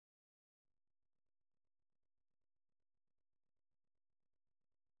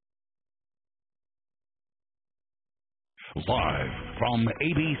Live from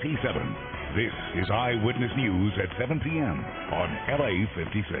ABC7, this is Eyewitness News at 7 p.m. on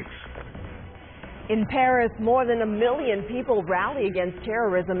LA56. In Paris, more than 1 million people rally against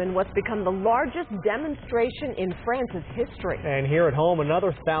terrorism in what's become the largest demonstration in France's history. And here at home,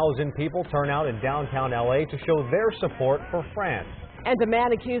 another 1,000 people turn out in downtown LA to show their support for France. And a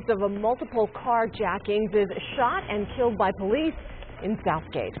man accused of multiple carjackings is shot and killed by police in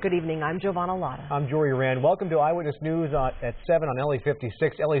Southgate. Good evening, I'm Giovanna Lotta. I'm Jory Rand. Welcome to Eyewitness News at 7 on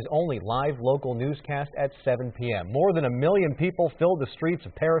LA56, LA's only live local newscast at 7 p.m. More than 1 million people filled the streets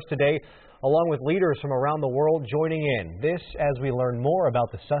of Paris today, along with leaders from around the world joining in. This as we learn more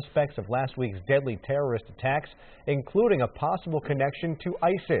about the suspects of last week's deadly terrorist attacks, including a possible connection to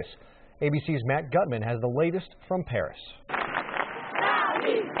ISIS. ABC's Matt Gutman has the latest from Paris.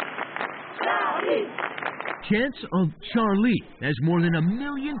 Chants of Charlie as more than 1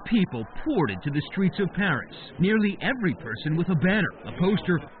 million people poured into the streets of Paris. Nearly every person with a banner, a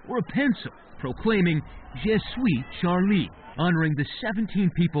poster, or a pencil proclaiming Je suis Charlie, honoring the 17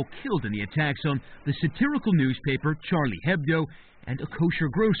 people killed in the attacks on the satirical newspaper Charlie Hebdo and a kosher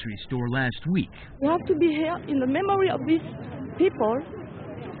grocery store last week. We have to be here in the memory of these people,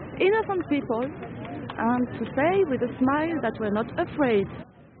 innocent people, and to say with a smile that we're not afraid.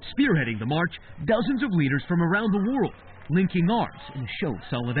 Spearheading the march, dozens of leaders from around the world, linking arms in a show of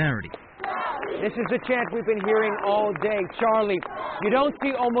solidarity. This is the chant we've been hearing all day, Charlie. You don't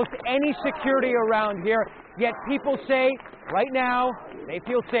see almost any security around here, yet people say, right now, they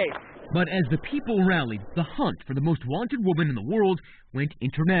feel safe. But as the people rallied, the hunt for the most wanted woman in the world went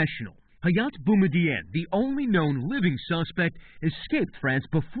international. Hayat Boumediene, the only known living suspect, escaped France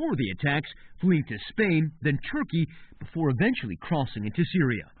before the attacks, fleeing to Spain, then Turkey, before eventually crossing into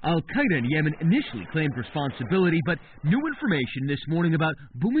Syria. Al-Qaeda in Yemen initially claimed responsibility, but new information this morning about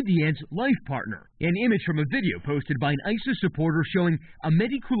Boumediene's life partner. An image from a video posted by an ISIS supporter showing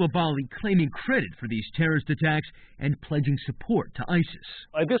Ahmedi Coulibaly claiming credit for these terrorist attacks and pledging support to ISIS.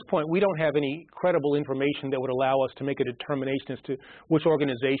 At this point, we don't have any credible information that would allow us to make a determination as to which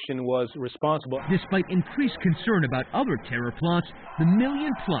organization was responsible. Despite increased concern about other terror plots, the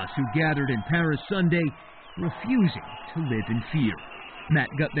million-plus who gathered in Paris Sunday refusing to live in fear. Matt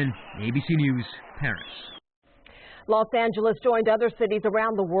Gutman, ABC News, Paris. Los Angeles joined other cities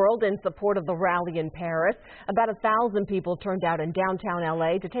around the world in support of the rally in Paris. About 1,000 people turned out in downtown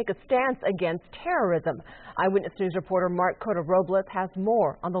LA to take a stance against terrorism. Eyewitness News reporter Mark Cota-Robles has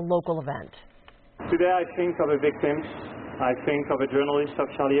more on the local event. Today I think of the victims. I think of a journalist of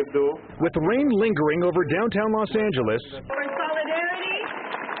Charlie Hebdo. With rain lingering over downtown Los Angeles, for solidarity,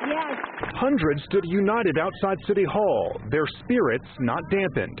 yes, hundreds stood united outside City Hall, their spirits not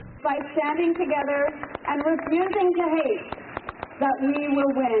dampened. by standing together and refusing to hate, that we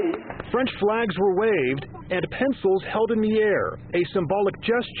will win. French flags were waved and pencils held in the air, a symbolic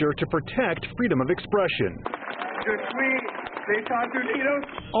gesture to protect freedom of expression.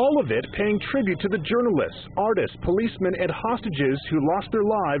 All of it paying tribute to the journalists, artists, policemen, and hostages who lost their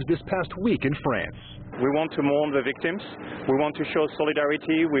lives this past week in France. We want to mourn the victims. We want to show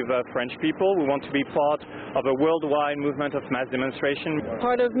solidarity with French people. We want to be part of a worldwide movement of mass demonstration.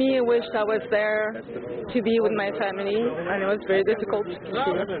 Part of me wished I was there to be with my family, and it was very difficult to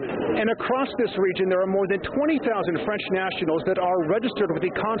see. And across this region, there are more than 20,000 French nationals that are registered with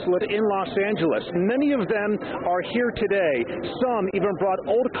the consulate in Los Angeles. Many of them are here today. Some even brought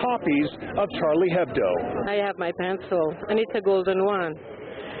old copies of Charlie Hebdo. I have my pencil, and it's a golden one.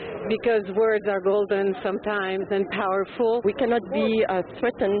 Because words are golden sometimes and powerful. We cannot be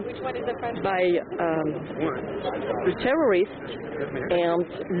threatened by the terrorists and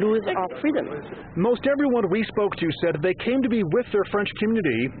lose our freedom. Most everyone we spoke to said they came to be with their French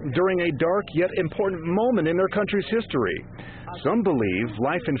community during a dark yet important moment in their country's history. Some believe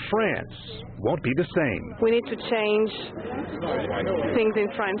life in France won't be the same. We need to change things in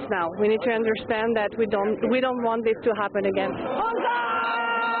France now. We need to understand that we don't want this to happen again.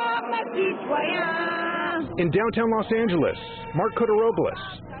 In downtown Los Angeles, Mark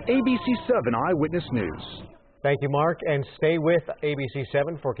Cota-Robles, ABC7 Eyewitness News. Thank you, Mark, and stay with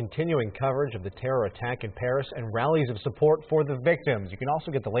ABC7 for continuing coverage of the terror attack in Paris and rallies of support for the victims. You can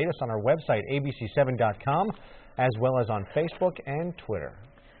also get the latest on our website, ABC7.com, as well as on Facebook and Twitter.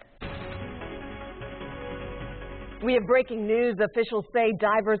 We have breaking news. Officials say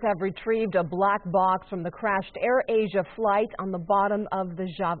divers have retrieved a black box from the crashed AirAsia flight on the bottom of the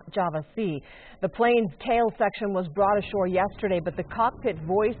Java Sea. The plane's tail section was brought ashore yesterday, but the cockpit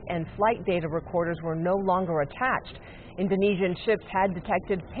voice and flight data recorders were no longer attached. Indonesian ships had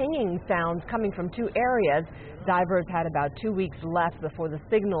detected pinging sounds coming from two areas. Divers had about 2 weeks left before the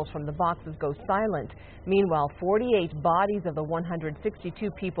signals from the boxes go silent. Meanwhile, 48 bodies of the 162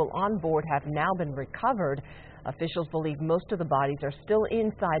 people on board have now been recovered. Officials believe most of the bodies are still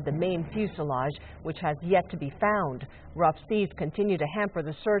inside the main fuselage, which has yet to be found. Rough seas continue to hamper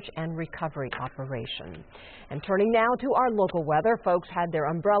the search and recovery operation. And turning now to our local weather, folks had their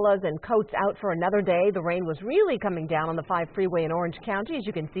umbrellas and coats out for another day. The rain was really coming down on the 5 freeway in Orange County, as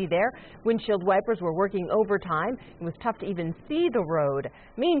you can see there. Windshield wipers were working overtime. It was tough to even see the road.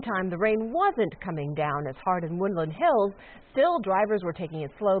 Meantime, the rain wasn't coming down as hard in Woodland Hills. Still, drivers were taking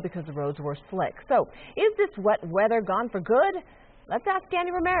it slow because the roads were slick. So, is this wet weather gone for good? Let's ask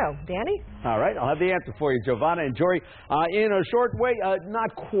Danny Romero. Danny? All right, I'll have the answer for you, Giovanna and Jory. In a short way,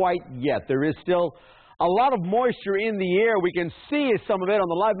 not quite yet. There is still a lot of moisture in the air. We can see some of it on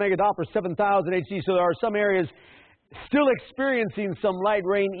the live mega Doppler 7000 HD. So there are some areas still experiencing some light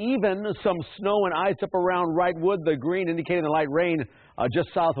rain, even some snow and ice up around Wrightwood. The green indicating the light rain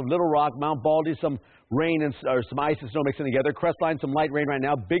just south of Little Rock, Mount Baldy, some rain and some ice and snow mixing together. Crestline, some light rain right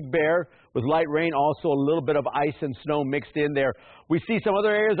now. Big Bear with light rain, also a little bit of ice and snow mixed in there. We see some other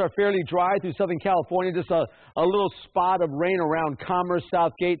areas are fairly dry through Southern California. Just a little spot of rain around Commerce,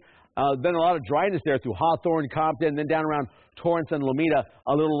 Southgate. Then a lot of dryness there through Hawthorne, Compton, then down around Torrance and Lomita.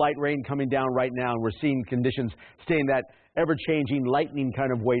 A little light rain coming down right now, and we're seeing conditions staying that ever-changing lightning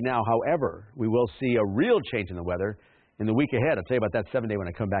kind of way now. However, we will see a real change in the weather in the week ahead. I'll tell you about that 7-day when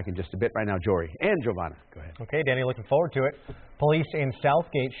I come back in just a bit. Right now, Jory and Giovanna, go ahead. Okay, Danny, looking forward to it. Police in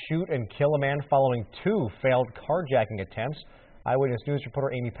Southgate shoot and kill a man following 2 failed carjacking attempts. Eyewitness News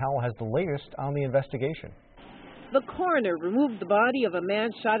reporter Amy Powell has the latest on the investigation. The coroner removed the body of a man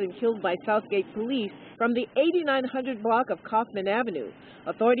shot and killed by Southgate police from the 8900 block of Kaufman Avenue.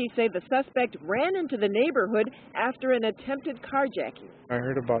 Authorities say the suspect ran into the neighborhood after an attempted carjacking. I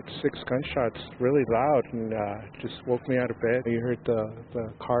heard about 6 gunshots, really loud, and just woke me out of bed. You heard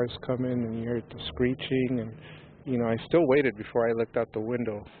the cars coming, and you heard the screeching, and I still waited before I looked out the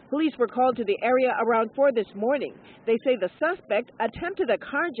window. Police were called to the area around 4 this morning. They say the suspect attempted a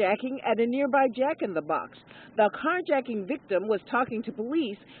carjacking at a nearby Jack in the Box. The carjacking victim was talking to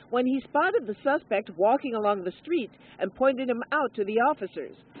police when he spotted the suspect walking along the street and pointed him out to the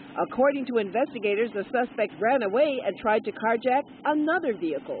officers. According to investigators, the suspect ran away and tried to carjack another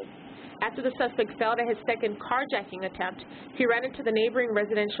vehicle. After the suspect failed at his second carjacking attempt, he ran into the neighboring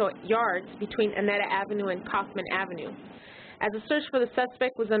residential yards between Annetta Avenue and Kaufman Avenue. As the search for the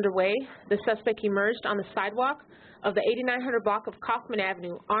suspect was underway, the suspect emerged on the sidewalk of the 8900 block of Kaufman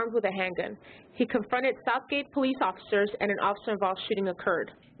Avenue, armed with a handgun. He confronted Southgate police officers, and an officer-involved shooting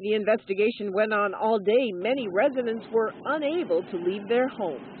occurred. The investigation went on all day. Many residents were unable to leave their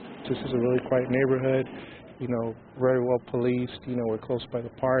homes. This is a really quiet neighborhood. Very well policed. We're close by the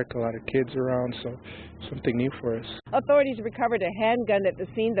park, a lot of kids around, so something new for us. Authorities recovered a handgun at the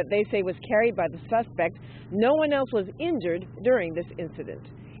scene that they say was carried by the suspect. No one else was injured during this incident.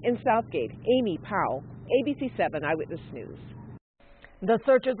 In Southgate, Amy Powell, ABC7 Eyewitness News. The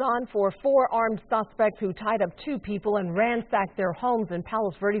search is on for 4 armed suspects who tied up 2 people and ransacked their homes in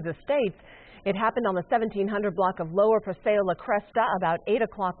Palos Verdes Estates. It happened on the 1700 block of Lower Paseo La Cresta about 8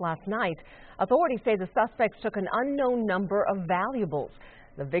 o'clock last night. Authorities say the suspects took an unknown number of valuables.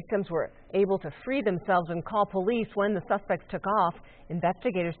 The victims were able to free themselves and call police when the suspects took off.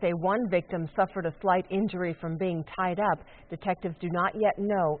 Investigators say one victim suffered a slight injury from being tied up. Detectives do not yet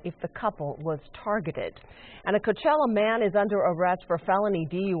know if the couple was targeted. And a Coachella man is under arrest for felony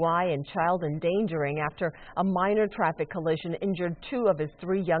DUI and child endangering after a minor traffic collision injured 2 of his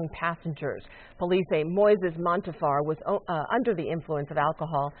 3 young passengers. Police say Moises Montefar was under the influence of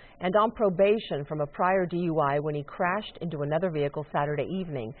alcohol and on probation from a prior DUI when he crashed into another vehicle Saturday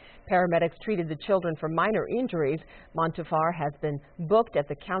evening. Paramedics treated the children for minor injuries. Montefar has been booked at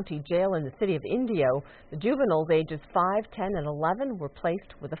the county jail in the city of Indio. The juveniles ages 5, 10, and 11 were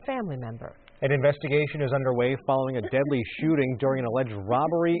placed with a family member. An investigation is underway following a deadly shooting during an alleged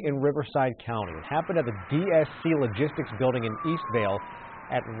robbery in Riverside County. It happened at the DSC Logistics building in Eastvale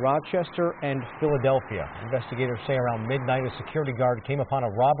at Rochester and Philadelphia. Investigators say around midnight a security guard came upon a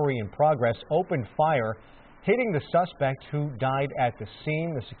robbery in progress, opened fire, hitting the suspect who died at the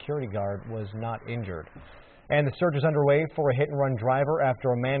scene. The security guard was not injured. And the search is underway for a hit-and-run driver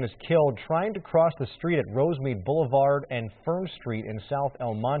after a man is killed trying to cross the street at Rosemead Boulevard and Fern Street in South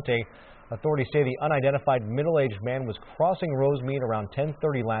El Monte. Authorities say the unidentified middle-aged man was crossing Rosemead around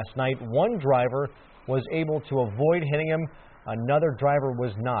 10:30 last night. One driver was able to avoid hitting him. Another driver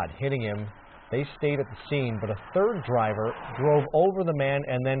was not hitting him. They stayed at the scene, but a third driver drove over the man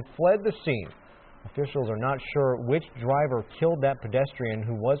and then fled the scene. Officials are not sure which driver killed that pedestrian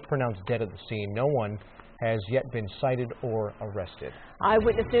who was pronounced dead at the scene. No one has yet been cited or arrested.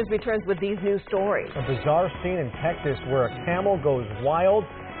 Eyewitness News returns with these news stories. A bizarre scene in Texas where a camel goes wild,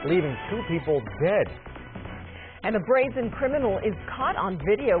 leaving 2 people dead. And a brazen criminal is caught on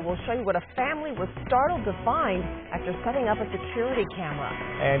video. We'll show you what a family was startled to find after setting up a security camera.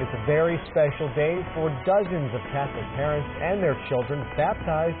 And it's a very special day for dozens of Catholic parents and their children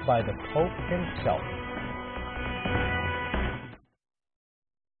baptized by the Pope himself.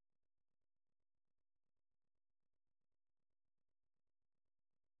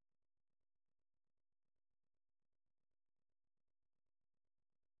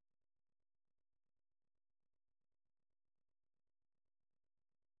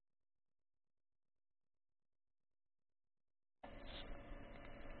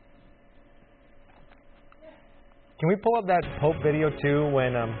 Can we pull up that Pope video too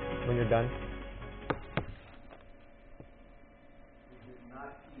when you're done?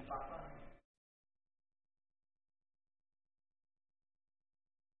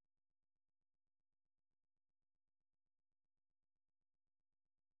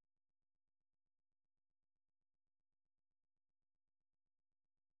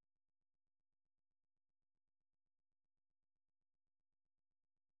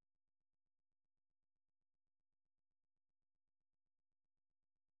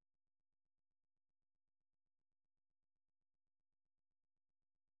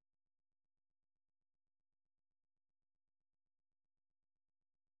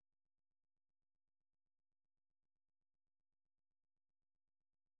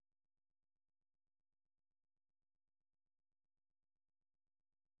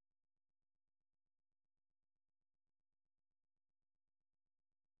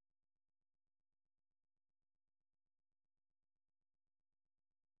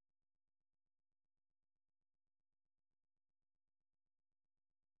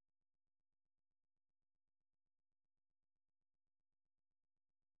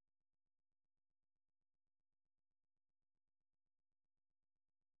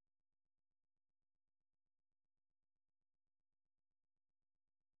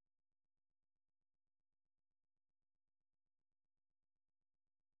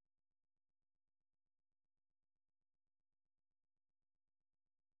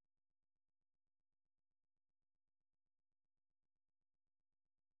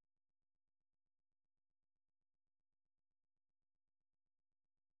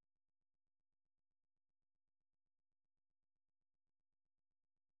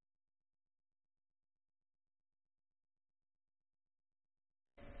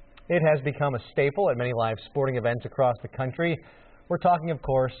 It has become a staple at many live sporting events across the country. We're talking, of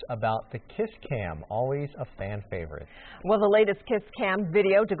course, about the Kiss Cam, always a fan favorite. Well, the latest Kiss Cam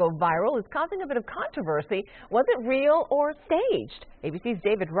video to go viral is causing a bit of controversy. Was it real or staged? ABC's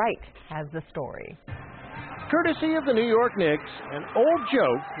David Wright has the story. Courtesy of the New York Knicks, an old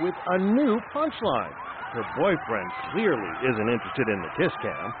joke with a new punchline. Her boyfriend clearly isn't interested in the Kiss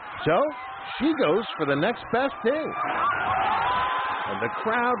Cam, so she goes for the next best thing. And the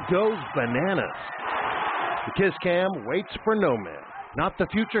crowd goes bananas. The Kiss Cam waits for no man. Not the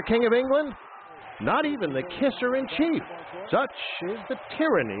future King of England, not even the kisser-in-chief. Such is the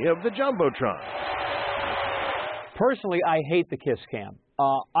tyranny of the Jumbotron. Personally, I hate the Kiss Cam.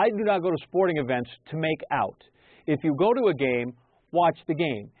 I do not go to sporting events to make out. If you go to a game, watch the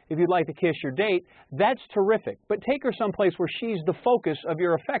game. If you'd like to kiss your date, that's terrific. But take her someplace where she's the focus of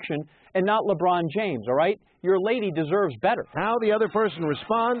your affection and not LeBron James, all right? Your lady deserves better. How the other person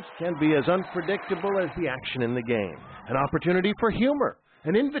responds can be as unpredictable as the action in the game. An opportunity for humor,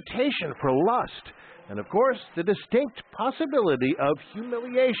 an invitation for lust, and of course, the distinct possibility of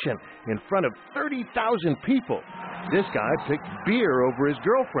humiliation in front of 30,000 people. This guy picked beer over his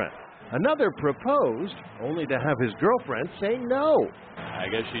girlfriend. Another proposed, only to have his girlfriend say no. I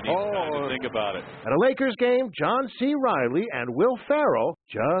guess she needs time to think about it. At a Lakers game, John C. Reilly and Will Ferrell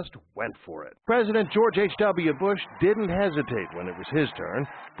just went for it. President George H.W. Bush didn't hesitate when it was his turn.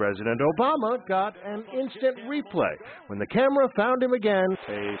 President Obama got an instant replay when the camera found him again.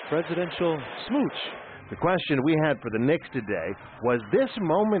 A presidential smooch. The question we had for the Knicks today, was this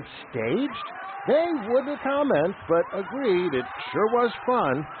moment staged? They wouldn't comment, but agreed it sure was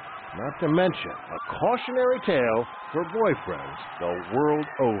fun. Not to mention a cautionary tale for boyfriends the world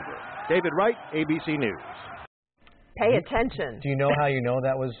over. David Wright, ABC News. Pay attention. Do you know how you know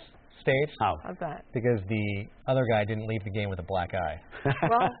that was state. How? How's that? Because the other guy didn't leave the game with a black eye.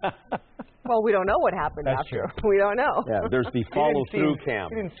 Well, we don't know what happened That's after. True. We don't know. Yeah, there's the follow-through cam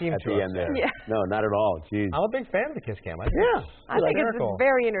He didn't seem at to the end there. upset. Yeah. No, not at all. Jeez. I'm a big fan of the Kiss Cam. I think it's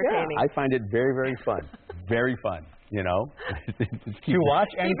very entertaining. Yeah, I find it very, very fun. Very fun. You know, to watch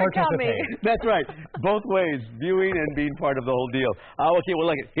and participate. That's right. Both ways, viewing and being part of the whole deal. Okay, well,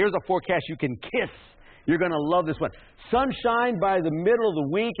 look, here's a forecast you can kiss. You're going to love this one. Sunshine by the middle of the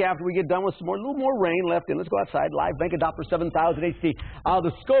week after we get done with a little more rain left in. Let's go outside. Live Bank Doppler 7000 HD.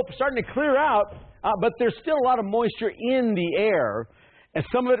 The scope is starting to clear out, but there's still a lot of moisture in the air. And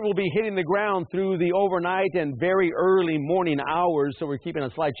some of it will be hitting the ground through the overnight and very early morning hours, so we're keeping a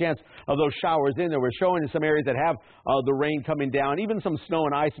slight chance of those showers in there. We're showing in some areas that have the rain coming down, even some snow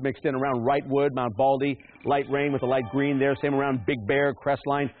and ice mixed in around Wrightwood, Mount Baldy, light rain with a light green there. Same around Big Bear,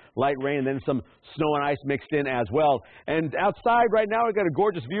 Crestline, light rain, and then some snow and ice mixed in as well. And outside right now, we've got a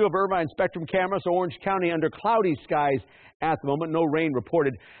gorgeous view of Irvine Spectrum camera, so Orange County under cloudy skies at the moment. No rain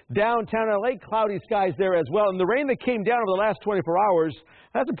reported. Downtown LA, cloudy skies there as well. And the rain that came down over the last 24 hours,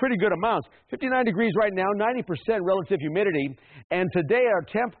 that's a pretty good amount. 59 degrees right now, 90% relative humidity. And today our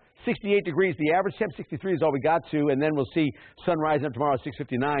temp, 68 degrees. The average temp, 63 is all we got to. And then we'll see sun rising up tomorrow at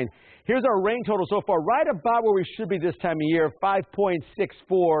 6:59. Here's our rain total so far, right about where we should be this time of year,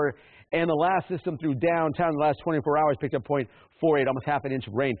 5.64. And the last system through downtown in the last 24 hours picked up 0.48, almost half an inch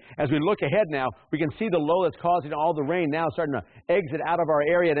of rain. As we look ahead now, we can see the low that's causing all the rain now starting to exit out of our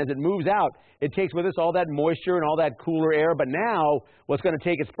area. And as it moves out, it takes with us all that moisture and all that cooler air. But now what's going to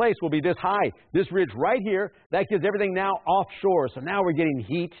take its place will be this high, this ridge right here. That gives everything now offshore. So now we're getting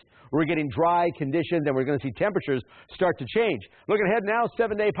heat. We're getting dry conditions, and we're going to see temperatures start to change. Looking ahead now,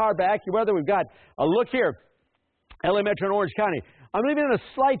 7-day power by AccuWeather. We've got a look here. LA Metro and Orange County. I'm leaving in a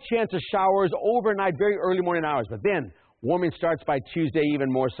slight chance of showers overnight, very early morning hours. But then warming starts by Tuesday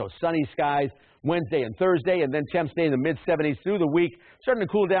even more so. Sunny skies Wednesday and Thursday, and then temps stay in the mid-70s through the week, starting to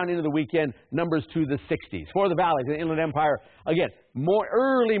cool down into the weekend, numbers to the 60s. For the valleys and the Inland Empire, again, more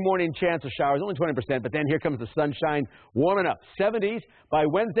early morning chance of showers, only 20%, but then here comes the sunshine warming up. 70s by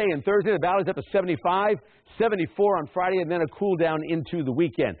Wednesday and Thursday, the valleys up to 75, 74 on Friday, and then a cool down into the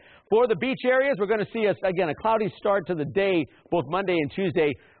weekend. For the beach areas, we're going to see, again, a cloudy start to the day, both Monday and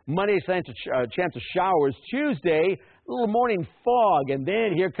Tuesday. Monday, chance of showers. Tuesday, a little morning fog, and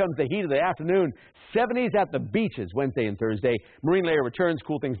then here comes the heat of the afternoon. 70s at the beaches Wednesday and Thursday. Marine layer returns,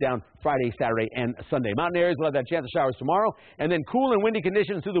 cool things down Friday, Saturday, and Sunday. Mountain areas will have that chance of showers tomorrow. And then cool and windy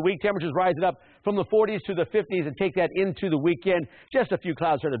conditions through the week. Temperatures rising up from the 40s to the 50s and take that into the weekend. Just a few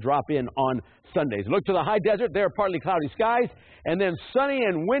clouds start to drop in on Sundays. Look to the high desert. There are partly cloudy skies. And then sunny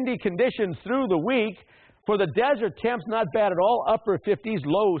and windy conditions through the week. For the desert, temps not bad at all. Upper 50s,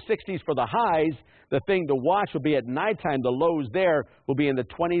 low 60s for the highs. The thing to watch will be at nighttime. The lows there will be in the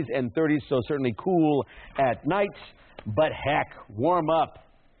 20s and 30s, so certainly cool at night. But heck, warm up.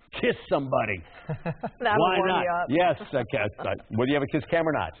 Kiss somebody. Why not? Yes, whether you have a kiss cam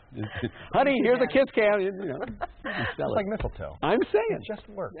or not. Honey, here's a kiss cam. You know, it's like mistletoe. I'm saying. It just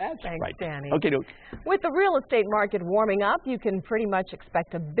works. That's Thanks, right. Danny. Okay, with the real estate market warming up, you can pretty much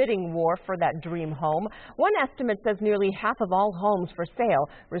expect a bidding war for that dream home. One estimate says nearly half of all homes for sale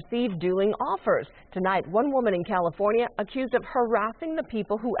receive dueling offers. Tonight, one woman in California accused of harassing the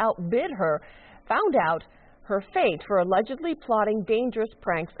people who outbid her found out her fate for allegedly plotting dangerous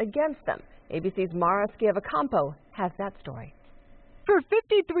pranks against them. ABC's Mara Schiavocampo has that story. For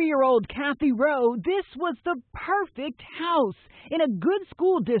 53-year-old Kathy Rowe, this was the perfect house in a good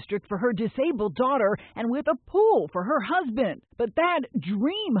school district for her disabled daughter and with a pool for her husband. But that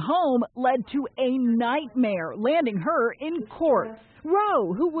dream home led to a nightmare, landing her in court.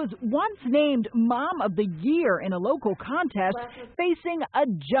 Rowe, who was once named Mom of the Year in a local contest, facing a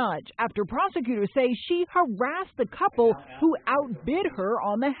judge after prosecutors say she harassed the couple who outbid her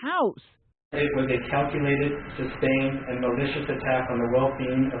on the house. It was a calculated, sustained, and malicious attack on the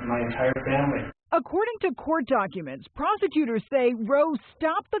well-being of my entire family. According to court documents, prosecutors say Rowe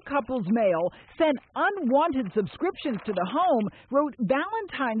stopped the couple's mail, sent unwanted subscriptions to the home, wrote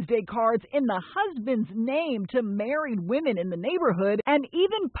Valentine's Day cards in the husband's name to married women in the neighborhood, and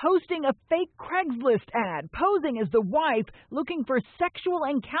even posting a fake Craigslist ad, posing as the wife looking for sexual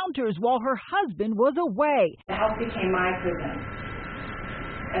encounters while her husband was away. The house became my prison.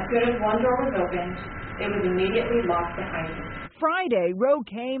 As soon as one door was opened, it was immediately locked behind me. Friday, Rowe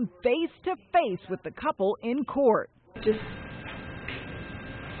came face to face with the couple in court.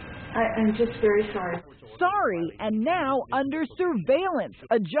 I'm just very sorry. sorry and now under surveillance.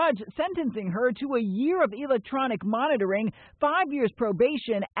 A judge sentencing her to a year of electronic monitoring, 5 years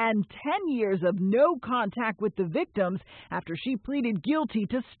probation, and 10 years of no contact with the victims after she pleaded guilty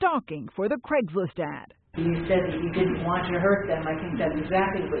to stalking for the Craigslist ad. You said that you didn't want to hurt them. I think that's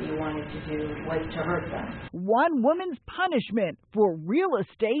exactly what you wanted to do, was to hurt them. One woman's punishment for real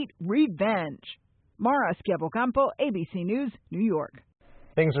estate revenge. Mara Schiavocampo, ABC News, New York.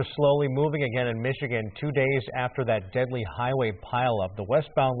 Things are slowly moving again in Michigan 2 days after that deadly highway pileup. The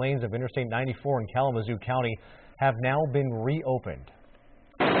westbound lanes of Interstate 94 in Kalamazoo County have now been reopened.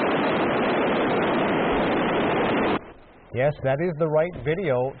 Yes, that is the right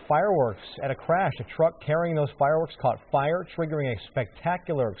video. Fireworks at a crash. A truck carrying those fireworks caught fire, triggering a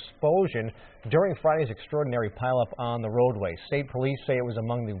spectacular explosion during Friday's extraordinary pileup on the roadway. State police say it was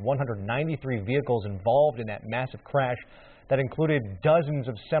among the 193 vehicles involved in that massive crash that included dozens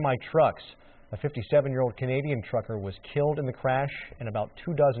of semi-trucks. A 57-year-old Canadian trucker was killed in the crash, and about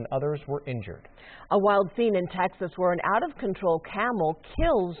 24 others were injured. A wild scene in Texas where an out-of-control camel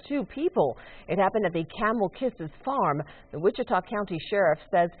kills 2 people. It happened at the Camel Kisses farm. The Wichita County Sheriff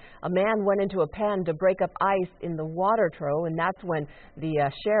says a man went into a pen to break up ice in the water trough, and that's when the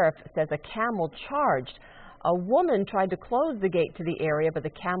sheriff says a camel charged. A woman tried to close the gate to the area, but the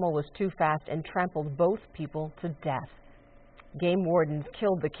camel was too fast and trampled both people to death. Game wardens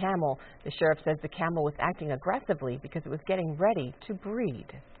killed the camel. The sheriff says the camel was acting aggressively because it was getting ready to breed.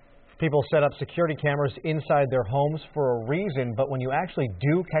 People set up security cameras inside their homes for a reason, but when you actually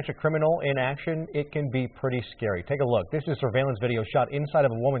do catch a criminal in action, it can be pretty scary. Take a look. This is surveillance video shot inside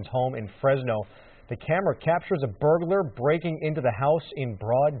of a woman's home in Fresno. The camera captures a burglar breaking into the house in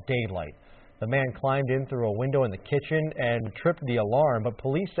broad daylight. The man climbed in through a window in the kitchen and tripped the alarm, but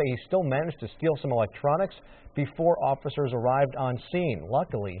police say he still managed to steal some electronics before officers arrived on scene.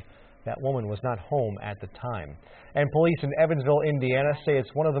 Luckily, that woman was not home at the time. And police in Evansville, Indiana say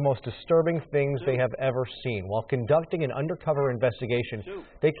it's one of the most disturbing things they have ever seen. While conducting an undercover investigation,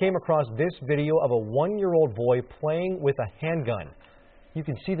 they came across this video of a 1-year-old boy playing with a handgun. You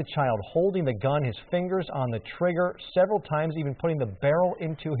can see the child holding the gun, his fingers on the trigger, several times even putting the barrel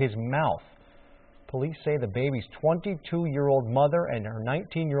into his mouth. Police say the baby's 22-year-old mother and her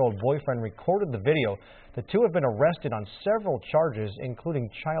 19-year-old boyfriend recorded the video. The two have been arrested on several charges, including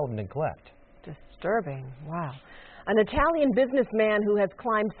child neglect. Disturbing. Wow. An Italian businessman who has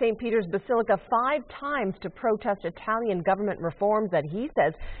climbed St. Peter's Basilica 5 times to protest Italian government reforms that he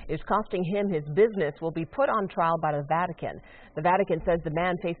says is costing him his business will be put on trial by the Vatican. The Vatican says the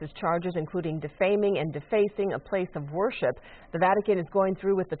man faces charges including defaming and defacing a place of worship. The Vatican is going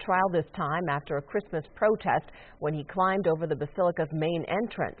through with the trial this time after a Christmas protest when he climbed over the Basilica's main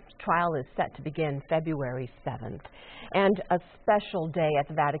entrance. Trial is set to begin February 7th. And a special day at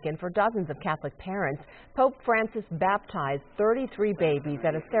the Vatican for dozens of Catholic parents. Pope Francis baptized 33 babies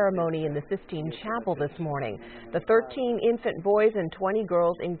at a ceremony in the Sistine Chapel this morning. The 13 infant boys and 20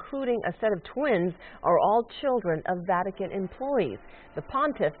 girls, including a set of twins, are all children of Vatican employees. The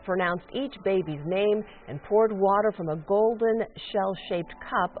pontiff pronounced each baby's name and poured water from a golden shell-shaped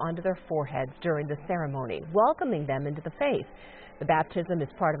cup onto their foreheads during the ceremony, welcoming them into the faith. The baptism is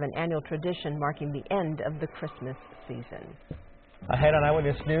part of an annual tradition marking the end of the Christmas season. Ahead on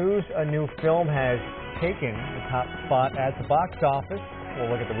Eyewitness News, a new film has taken the top spot at the box office. We'll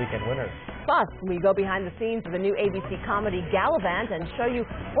look at the weekend winners. Plus, we go behind the scenes of the new ABC comedy Gallivant and show you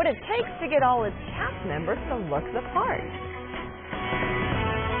what it takes to get all its cast members to look the part.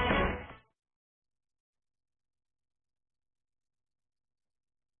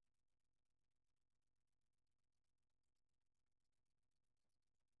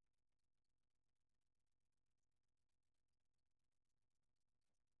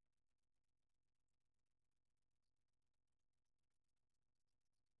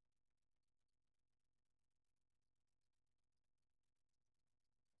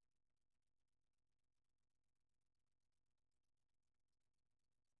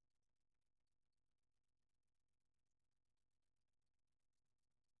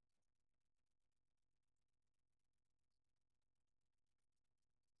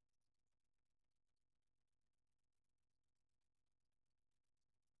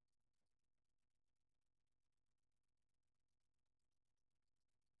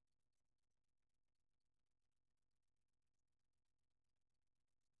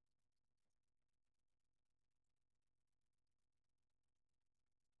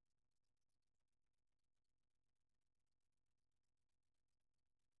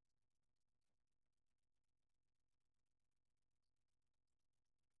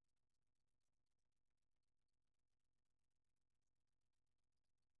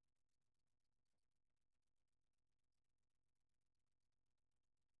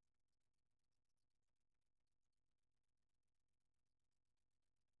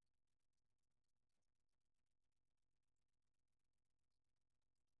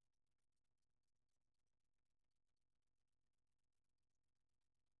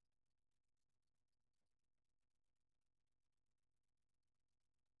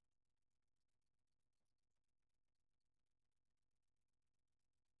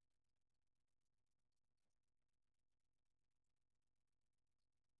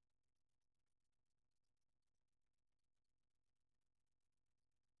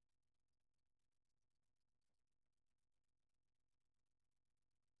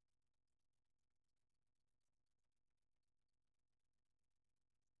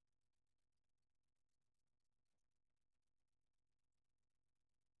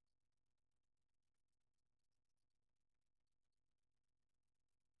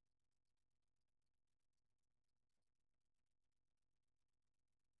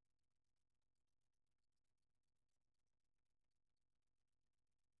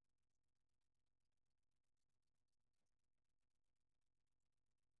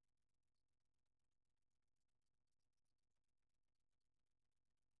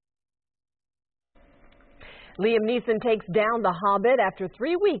 Liam Neeson takes down The Hobbit after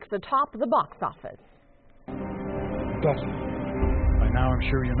 3 weeks atop the box office. Dustin, by now I'm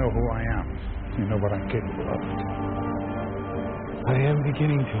sure you know who I am. You know what I'm capable of. I am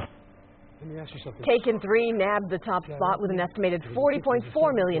beginning to. Let me ask you something. Taken 3 nabbed the top spot with an estimated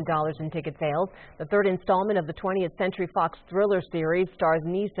 $40.4 million in ticket sales. The third installment of the 20th Century Fox thriller series stars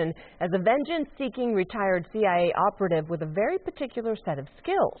Neeson as a vengeance-seeking retired CIA operative with a very particular set of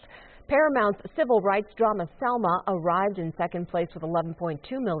skills. Paramount's civil rights drama Selma arrived in second place with $11.2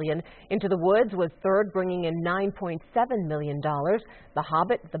 million. Into the Woods was third, bringing in $9.7 million. The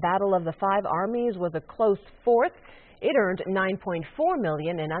Hobbit, The Battle of the Five Armies, was a close fourth. It earned $9.4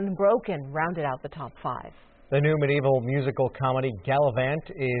 million, and Unbroken rounded out the top 5. The new medieval musical comedy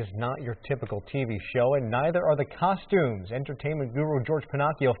Gallivant is not your typical TV show, and neither are the costumes. Entertainment guru George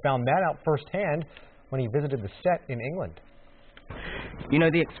Pinocchio found that out firsthand when he visited the set in England. You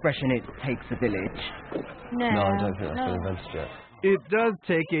know the expression, it takes a village? No, I don't think that's been invented yet. It does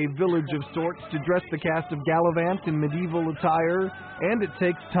take a village of sorts to dress the cast of Gallivant in medieval attire, and it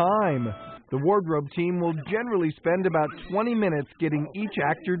takes time. The wardrobe team will generally spend about 20 minutes getting each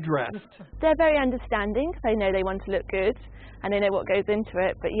actor dressed. They're very understanding. They know they want to look good, and they know what goes into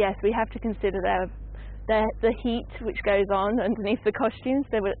it. But yes, we have to consider the heat which goes on underneath the costumes.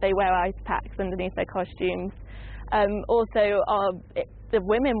 They wear ice packs underneath their costumes. The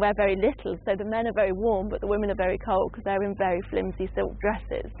women wear very little, so the men are very warm, but the women are very cold because they're in very flimsy silk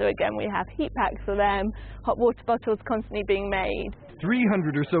dresses. So again, we have heat packs for them, hot water bottles constantly being made.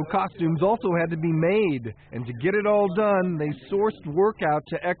 300 or so costumes also had to be made, and to get it all done, they sourced work out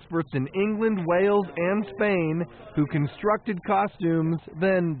to experts in England, Wales, and Spain who constructed costumes,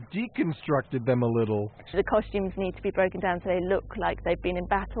 then deconstructed them a little. The costumes need to be broken down so they look like they've been in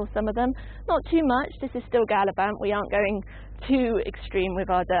battle, some of them. Not too much, this is still Gallivant, we aren't going too extreme with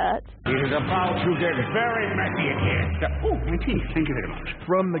our dirt. It is about to get very messy again. Oh, my teeth, thank you very much.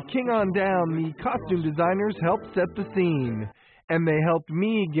 From the king on down, the costume designers helped set the scene. And they helped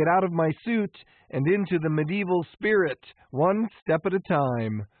me get out of my suit and into the medieval spirit, one step at a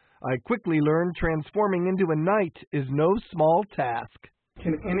time. I quickly learned transforming into a knight is no small task.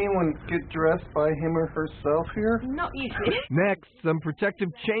 Can anyone get dressed by him or herself here? Not usually. Next, some protective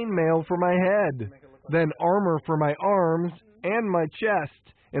chainmail for my head, then armor for my arms and my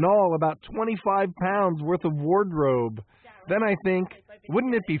chest, in all about 25 pounds worth of wardrobe. Then I think,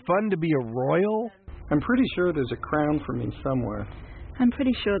 wouldn't it be fun to be a royal? I'm pretty sure there's a crown for me somewhere. I'm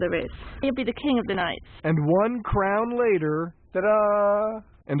pretty sure there is. You'll be the king of the knights. And one crown later, ta-da!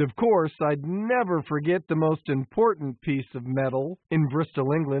 And of course, I'd never forget the most important piece of metal. In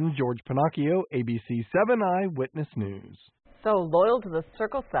Bristol, England, George Pinocchio, ABC7 Eyewitness News. So loyal to the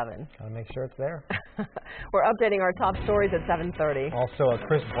Circle 7. Gotta make sure it's there. We're updating our top stories at 7:30. Also, a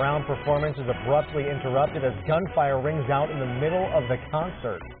Chris Brown performance is abruptly interrupted as gunfire rings out in the middle of the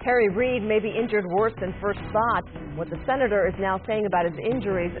concert. Harry Reid may be injured worse than first thought. What the senator is now saying about his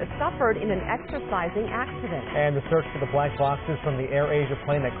injuries is suffered in an exercising accident. And the search for the black boxes from the AirAsia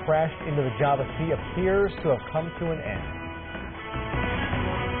plane that crashed into the Java Sea appears to have come to an end.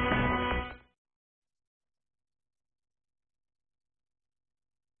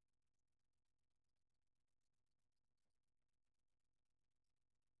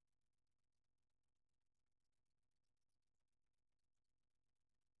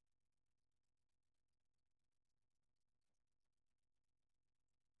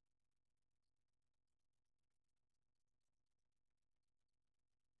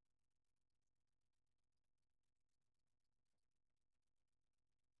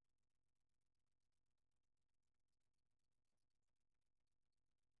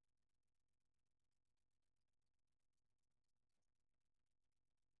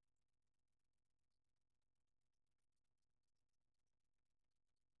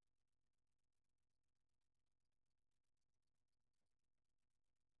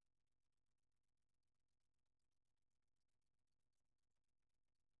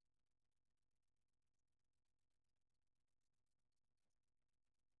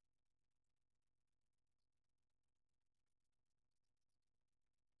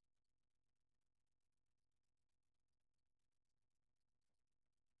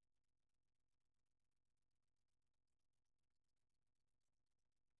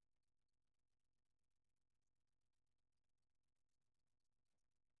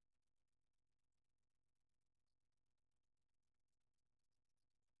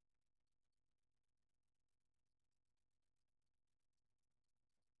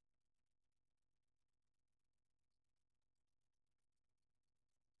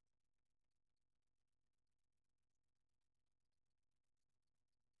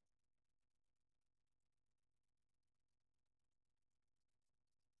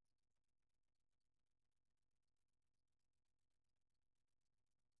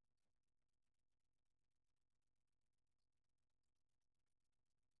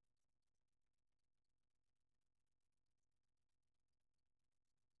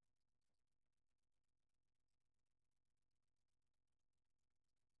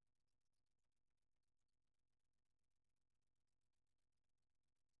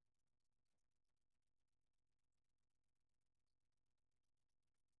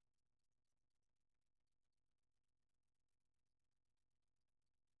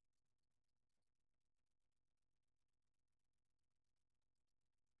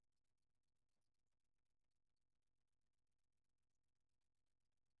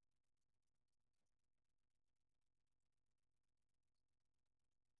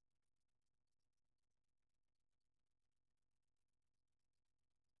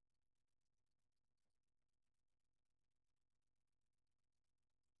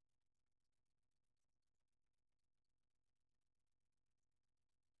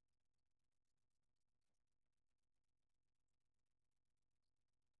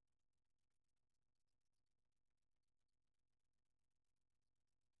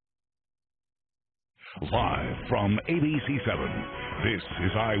 live from ABC7. This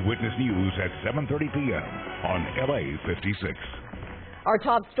is Eyewitness News at 7:30 p.m. on LA56. Our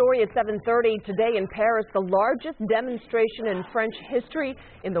top story at 7:30 today in Paris, the largest demonstration in French history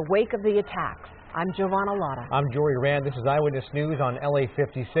in the wake of the attacks. I'm Giovanna Lotta. I'm Jory Rand. This is Eyewitness News on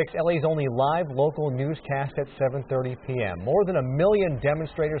LA56, LA's only live local newscast at 7:30 p.m. More than 1 million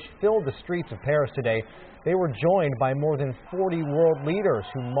demonstrators filled the streets of Paris today. They were joined by more than 40 world leaders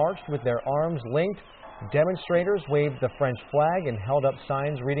who marched with their arms linked. Demonstrators waved the French flag and held up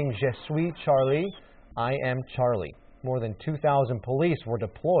signs reading Je suis Charlie, I am Charlie. More than 2,000 police were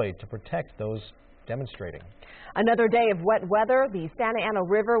deployed to protect those demonstrating. Another day of wet weather. The Santa Ana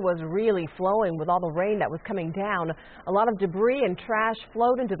River was really flowing with all the rain that was coming down. A lot of debris and trash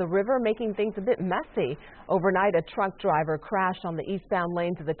flowed into the river, making things a bit messy. Overnight, a truck driver crashed on the eastbound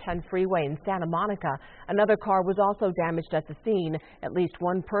lanes of the 10 freeway in Santa Monica. Another car was also damaged at the scene. At least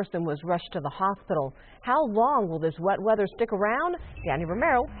one person was rushed to the hospital. How long will this wet weather stick around? Danny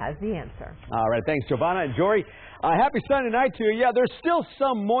Romero has the answer. All right, thanks, Giovanna and Jory. Happy Sunday night to you. Yeah, there's still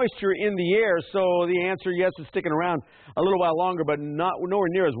some moisture in the air, so the answer, yes, is sticking around a little while longer, but nowhere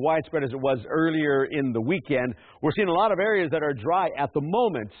near as widespread as it was earlier in the weekend. We're seeing a lot of areas that are dry at the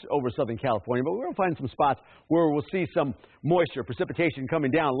moment over Southern California, but we're going to find some spots where we'll see some moisture, precipitation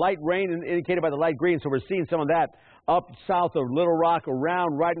coming down. Light rain indicated by the light green, so we're seeing some of that up south of Little Rock,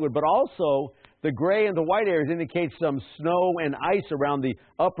 around Wrightwood, but also the gray and the white areas indicate some snow and ice around the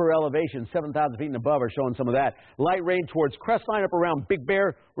upper elevation. 7,000 feet and above are showing some of that. Light rain towards Crestline up around Big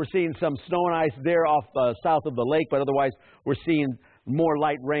Bear. We're seeing some snow and ice there off south of the lake, but otherwise we're seeing more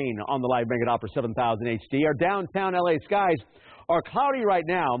light rain on the live Mega Doppler 7000 HD. Our downtown LA skies are cloudy right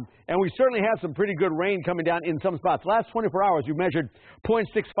now, and we certainly have some pretty good rain coming down in some spots. Last 24 hours, we measured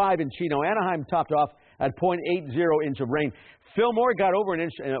 0.65 in Chino. Anaheim topped off at 0.80 inch of rain. Fillmore got over an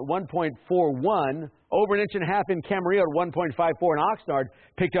inch at 1.41, over an inch and a half in Camarillo at 1.54, and Oxnard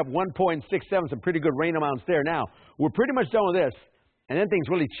picked up 1.67, some pretty good rain amounts there. Now, we're pretty much done with this, and then things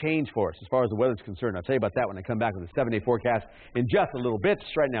really change for us as far as the weather's concerned. I'll tell you about that when I come back with a 7-day forecast in just a little bit.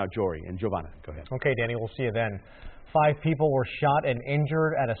 Right now, Jory and Giovanna, go ahead. Okay, Danny, we'll see you then. 5 people were shot and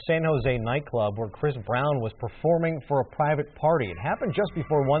injured at a San Jose nightclub where Chris Brown was performing for a private party. It happened just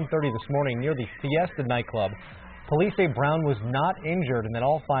before 1:30 this morning near the Fiesta nightclub. Police say Brown was not injured and that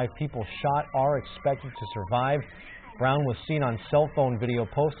all 5 people shot are expected to survive. Brown was seen on cell phone video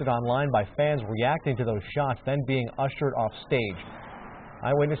posted online by fans reacting to those shots, then being ushered off stage.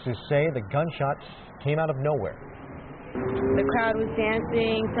 Eyewitnesses say the gunshots came out of nowhere. The crowd was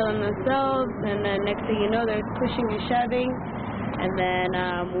dancing, killing themselves, and then next thing you know, they're pushing and shoving. And then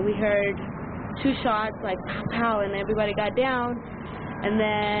we heard 2 shots, like pow, pow, and everybody got down. And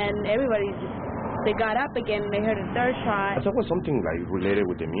then they got up again, and they heard a 3rd shot. I thought it was something like related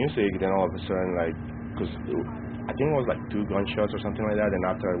with the music. Then all of a sudden, like, because I think it was like 2 gunshots or something like that, and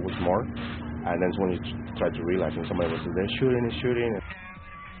after it was more. And then when you tried to realize when somebody was there shooting.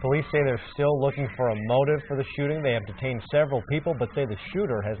 Police say they're still looking for a motive for the shooting. They have detained several people, but say the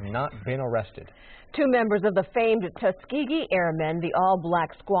shooter has not been arrested. 2 members of the famed Tuskegee Airmen, the all-black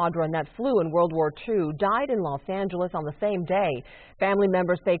squadron that flew in World War II, died in Los Angeles on the same day. Family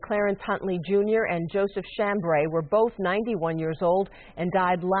members say Clarence Huntley Jr. and Joseph Chambray were both 91 years old and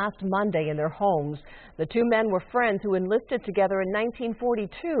died last Monday in their homes. The 2 men were friends who enlisted together in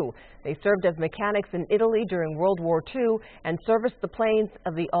 1942. They served as mechanics in Italy during World War II and serviced the planes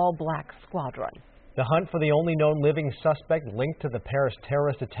of the all-black squadron. The hunt for the only known living suspect linked to the Paris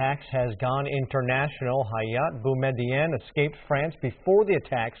terrorist attacks has gone international. Hayat Boumediene escaped France before the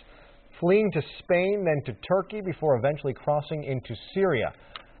attacks, fleeing to Spain, then to Turkey, before eventually crossing into Syria.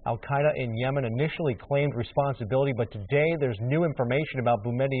 Al-Qaeda in Yemen initially claimed responsibility, but today there's new information about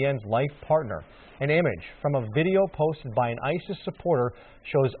Boumediene's life partner. An image from a video posted by an ISIS supporter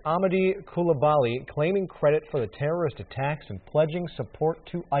shows Ahmadi Koulibaly claiming credit for the terrorist attacks and pledging support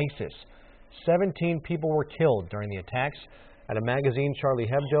to ISIS. 17 people were killed during the attacks at a magazine, Charlie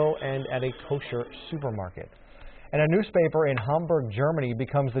Hebdo, and at a kosher supermarket. And a newspaper in Hamburg, Germany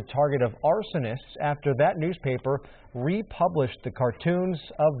becomes the target of arsonists after that newspaper republished the cartoons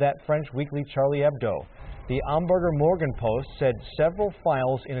of that French weekly Charlie Hebdo. The Hamburger Morgenpost said several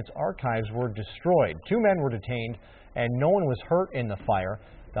files in its archives were destroyed. 2 men were detained and no one was hurt in the fire.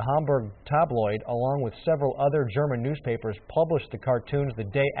 The Hamburg tabloid, along with several other German newspapers, published the cartoons the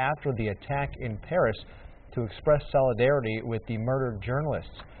day after the attack in Paris to express solidarity with the murdered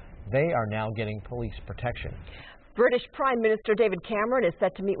journalists. They are now getting police protection. British Prime Minister David Cameron is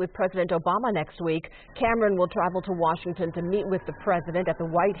set to meet with President Obama next week. Cameron will travel to Washington to meet with the president at the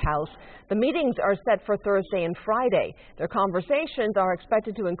White House. The meetings are set for Thursday and Friday. Their conversations are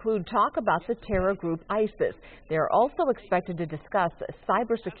expected to include talk about the terror group ISIS. They are also expected to discuss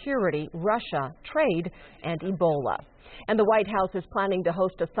cybersecurity, Russia, trade, and Ebola. And the White House is planning to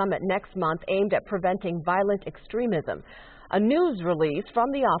host a summit next month aimed at preventing violent extremism. A news release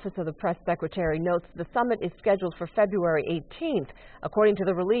from the Office of the Press Secretary notes the summit is scheduled for February 18th. According to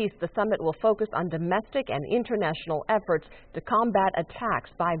the release, the summit will focus on domestic and international efforts to combat attacks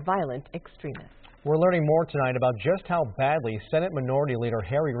by violent extremists. We're learning more tonight about just how badly Senate Minority Leader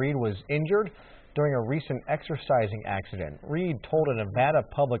Harry Reid was injured during a recent exercising accident. Reid told a Nevada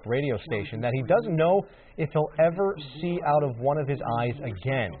public radio station that he doesn't know if he'll ever see out of one of his eyes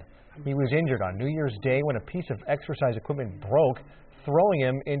again. He was injured on New Year's Day when a piece of exercise equipment broke, throwing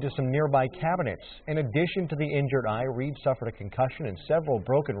him into some nearby cabinets. In addition to the injured eye, Reid suffered a concussion and several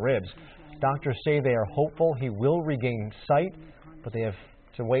broken ribs. Doctors say they are hopeful he will regain sight, but they have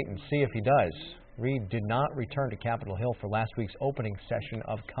to wait and see if he does. Reid did not return to Capitol Hill for last week's opening session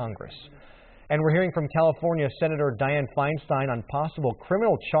of Congress. And we're hearing from California Senator Dianne Feinstein on possible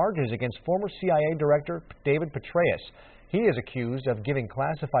criminal charges against former CIA Director David Petraeus. He is accused of giving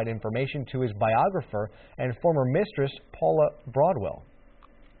classified information to his biographer and former mistress, Paula Broadwell.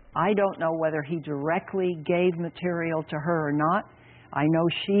 I don't know whether he directly gave material to her or not. I know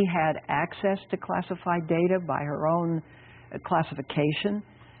she had access to classified data by her own classification,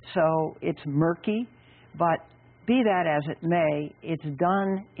 so it's murky. But be that as it may, it's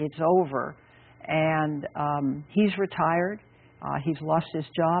done, it's over, and he's retired. He's lost his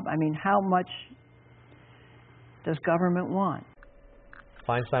job. I mean, how much does government want?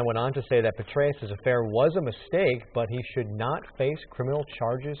 Feinstein went on to say that Petraeus' affair was a mistake, but he should not face criminal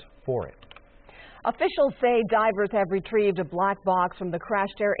charges for it. Officials say divers have retrieved a black box from the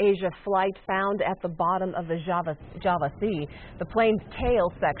crashed AirAsia flight found at the bottom of the Java Sea. The plane's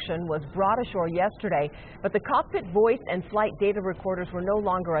tail section was brought ashore yesterday, but the cockpit voice and flight data recorders were no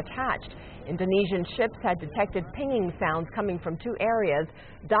longer attached. Indonesian ships had detected pinging sounds coming from two areas.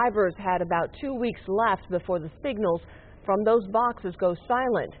 Divers had about 2 weeks left before the signals from those boxes go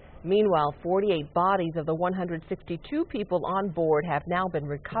silent. Meanwhile, 48 bodies of the 162 people on board have now been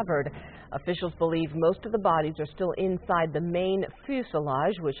recovered. Officials believe most of the bodies are still inside the main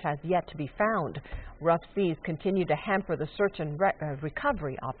fuselage, which has yet to be found. Rough seas continue to hamper the search and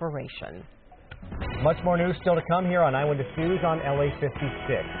recovery operation. Much more news still to come here on Eyewitness News on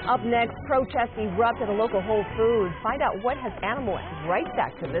LA56. Up next, protests erupt at a local Whole Foods. Find out what has animal rights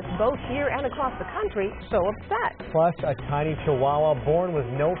activists, both here and across the country, so upset. Plus, a tiny chihuahua born with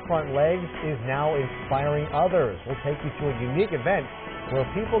no front legs is now inspiring others. We'll take you to a unique event where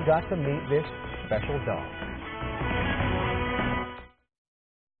people got to meet this special dog.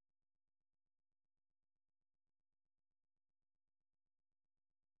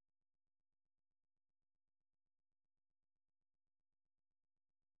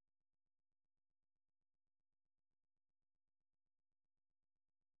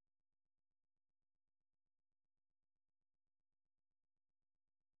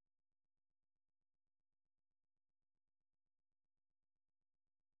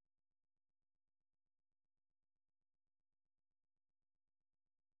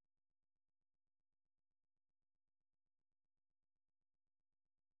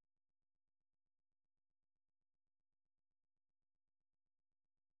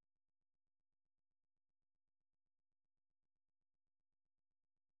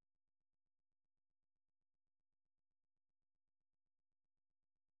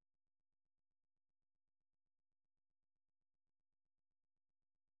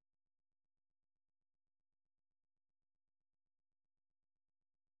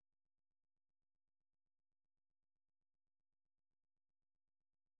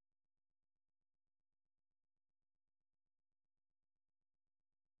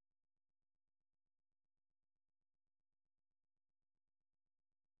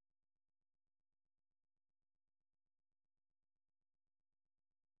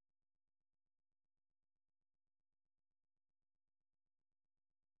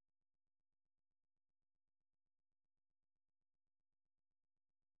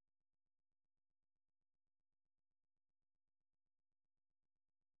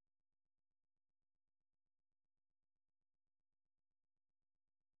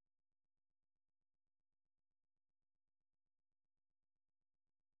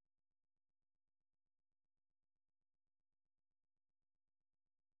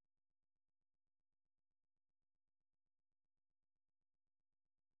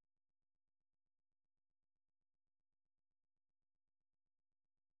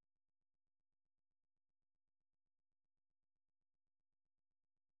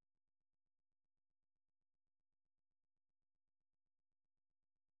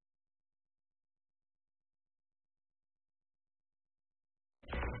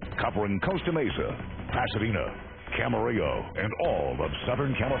 covering Costa Mesa, Pasadena, Camarillo, and all of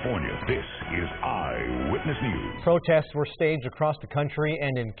Southern California. This is Eyewitness News. Protests were staged across the country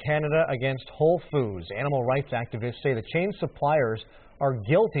and in Canada against Whole Foods. Animal rights activists say the chain suppliers are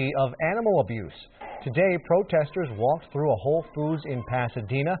guilty of animal abuse. Today, protesters walked through a Whole Foods in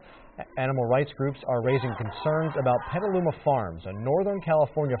Pasadena. Animal rights groups are raising concerns about Petaluma Farms, a Northern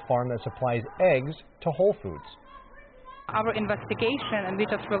California farm that supplies eggs to Whole Foods. Our investigation, and we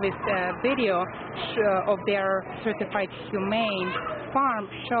just released a video of their certified humane farm,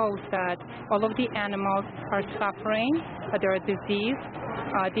 shows that all of the animals are suffering, they are diseased,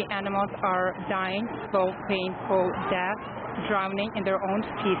 the animals are dying slow, painful death, drowning in their own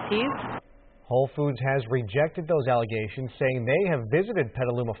feces. Whole Foods has rejected those allegations, saying they have visited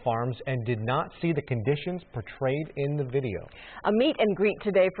Petaluma Farms and did not see the conditions portrayed in the video. A meet and greet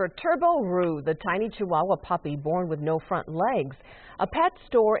today for Turbo Roo, the tiny Chihuahua puppy born with no front legs. A pet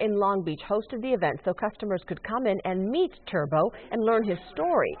store in Long Beach hosted the event so customers could come in and meet Turbo and learn his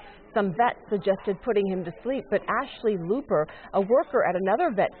story. Some vets suggested putting him to sleep, but Ashley Looper, a worker at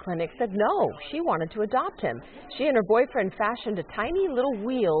another vet clinic, said no, she wanted to adopt him. She and her boyfriend fashioned a tiny little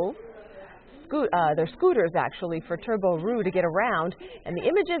wheel. They're scooters, actually, for Turbo Roo to get around, and the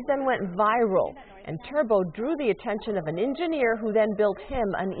images then went viral. And Turbo drew the attention of an engineer who then built him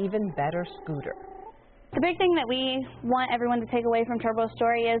an even better scooter. The big thing that we want everyone to take away from Turbo's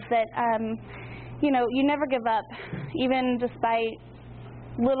story is that, you never give up, even despite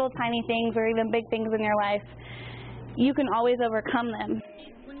little tiny things or even big things in your life. You can always overcome them.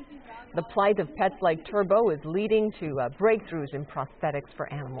 The plight of pets like Turbo is leading to breakthroughs in prosthetics for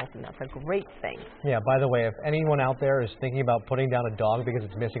animals, and that's a great thing. Yeah, by the way, if anyone out there is thinking about putting down a dog because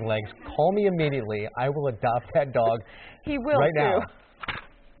it's missing legs, call me immediately. I will adopt that dog. He will, right too. now.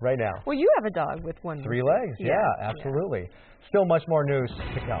 Right now. Well, you have a dog with one. 3 legs, yeah, absolutely. Yeah. Still much more news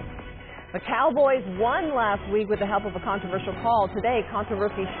to come. The Cowboys won last week with the help of a controversial call. Today,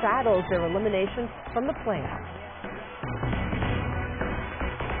 controversy shadows their elimination from the playoffs.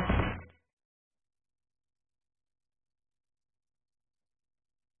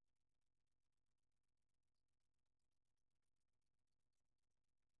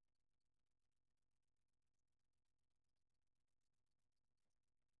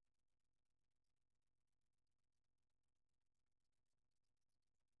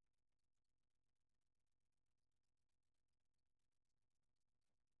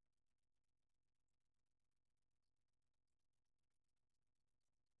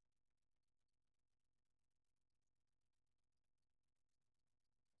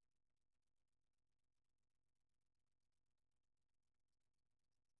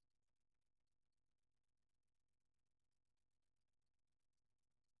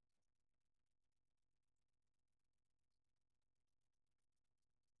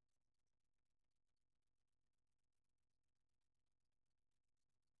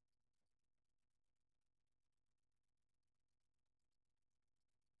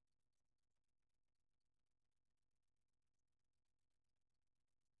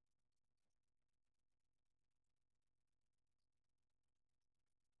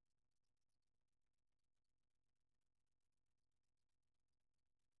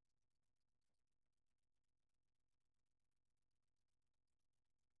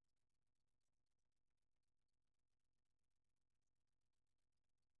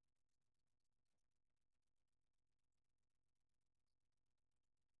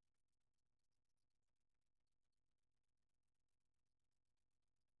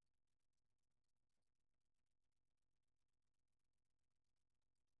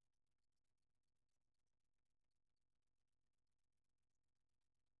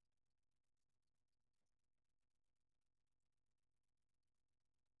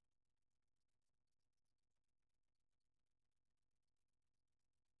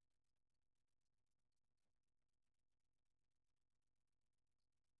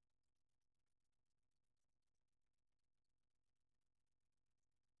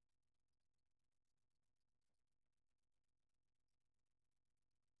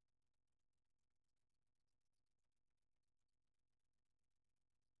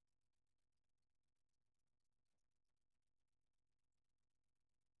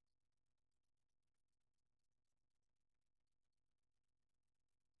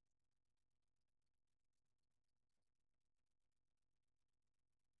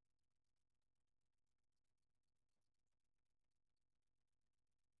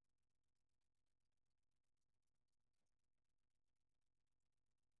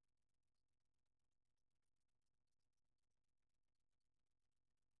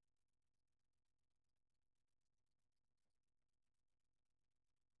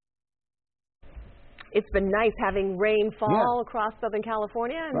 It's been nice having rain fall across Southern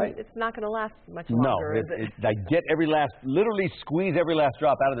California, and it's not going to last much longer, is it? I get literally squeeze every last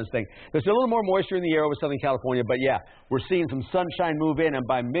drop out of this thing. There's a little more moisture in the air over Southern California, but yeah, we're seeing some sunshine move in, and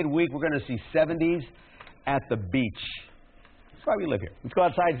by midweek, we're going to see 70s at the beach. That's why we live here. Let's go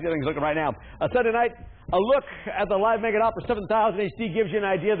outside and see how things looking right now. Sunday night, a look at the live Mega Opera 7000 HD gives you an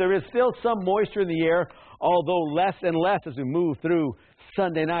idea. There is still some moisture in the air, although less and less as we move through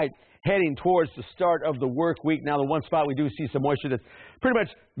Sunday night, heading towards the start of the work week. Now, the one spot we do see some moisture that's pretty much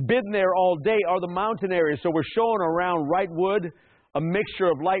been there all day are the mountain areas. So we're showing around Wrightwood a mixture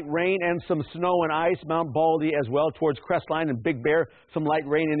of light rain and some snow and ice. Mount Baldy as well towards Crestline and Big Bear. Some light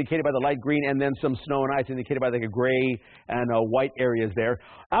rain indicated by the light green, and then some snow and ice indicated by the gray and white areas there.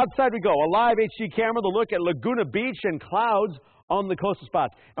 Outside we go. A live HD camera to look at Laguna Beach and clouds on the coastal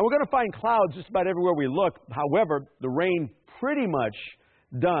spots. And we're going to find clouds just about everywhere we look. However, the rain pretty much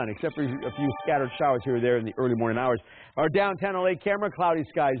done, except for a few scattered showers here or there in the early morning hours. Our downtown LA camera, cloudy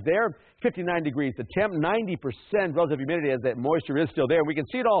skies there, 59 degrees. The temp, 90% relative humidity as that moisture is still there. We can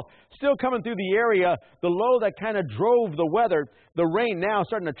see it all still coming through the area. The low that kind of drove the weather, the rain now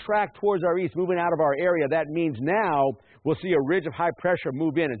starting to track towards our east, moving out of our area. That means now we'll see a ridge of high pressure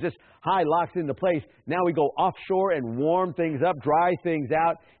move in. As this high locks into place, now we go offshore and warm things up, dry things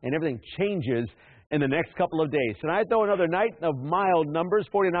out, and everything changes in the next couple of days. Tonight, though, another night of mild numbers,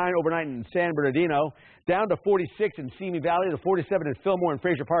 49 overnight in San Bernardino, down to 46 in Simi Valley, to 47 in Fillmore and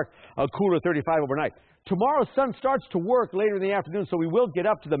Fraser Park, a cooler 35 overnight. Tomorrow, sun starts to work later in the afternoon, so we will get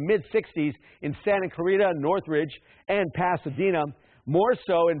up to the mid-60s in Santa Clarita, Northridge, and Pasadena. More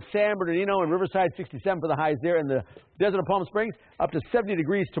so in San Bernardino and Riverside, 67 for the highs there. In the desert of Palm Springs, up to 70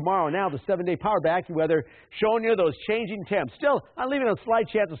 degrees tomorrow. Now the 7-day power back weather showing you those changing temps. Still, I'm leaving a slight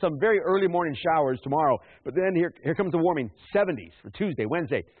chance of some very early morning showers tomorrow. But then here comes the warming. 70s for Tuesday,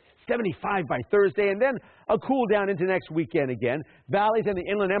 Wednesday. 75 by Thursday, and then a cool down into next weekend again. Valleys and the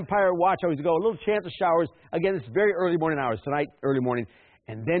Inland Empire watch always go. A little chance of showers. Again, it's very early morning hours tonight, early morning.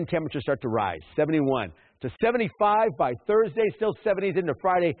 And then temperatures start to rise. 71 to 75 by Thursday, still 70s into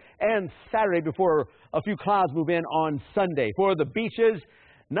Friday and Saturday before a few clouds move in on Sunday. For the beaches,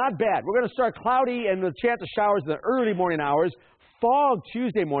 not bad. We're going to start cloudy and the chance of showers in the early morning hours. Fog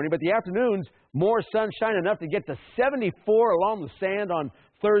Tuesday morning, but the afternoons, more sunshine, enough to get to 74 along the sand on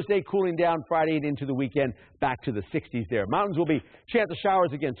Thursday, cooling down Friday and into the weekend, back to the 60s there. Mountains will be chance of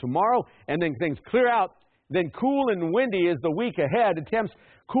showers again tomorrow, and then things clear out. Then cool and windy is the week ahead. The temps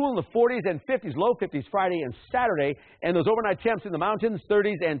cool in the 40s and 50s, low 50s Friday and Saturday. And those overnight temps in the mountains,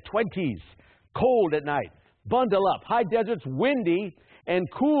 30s and 20s. Cold at night. Bundle up. High deserts, windy and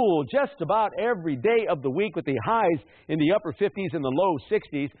cool just about every day of the week with the highs in the upper 50s and the low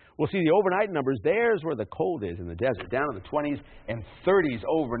 60s. We'll see the overnight numbers. There's where the cold is in the desert, down in the 20s and 30s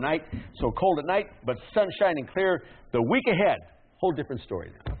overnight. So cold at night, but sunshine and clear the week ahead. Whole different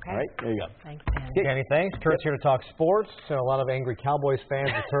story now. Okay. All right, there you go. Thanks, Danny, thanks. Kurt's here to talk sports. And a lot of angry Cowboys fans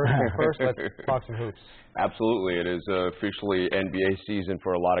return. First, let's talk some hoops. Absolutely. It is officially NBA season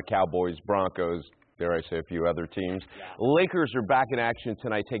for a lot of Cowboys, Broncos, dare I say a few other teams. Lakers are back in action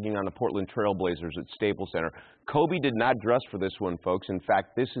tonight, taking on the Portland Trail Blazers at Staples Center. Kobe did not dress for this one, folks. In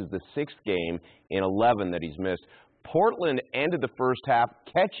fact, this is the 6th game in 11 that he's missed. Portland ended the first half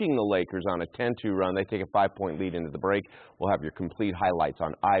catching the Lakers on a 10-2 run. They take a 5-point lead into the break. We'll have your complete highlights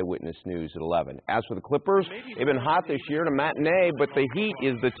on Eyewitness News at 11. As for the Clippers, they've been hot this year in a matinee, but the Heat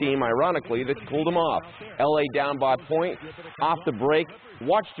is the team, ironically, that cooled them off. L.A. down by a point. Off the break,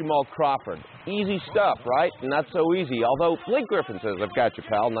 watch Jamal Crawford. Easy stuff, right? Not so easy. Although Blake Griffin says, I've got you,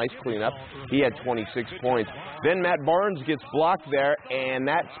 pal. Nice cleanup. He had 26 points. Then Matt Barnes gets blocked there, and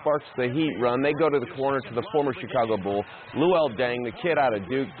that sparks the Heat run. They go to the corner to the former Chicago Bull. Luol Deng, the kid out of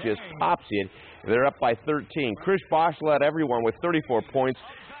Duke, just pops it. They're up by 13. Chris Bosh led everyone with 34 points.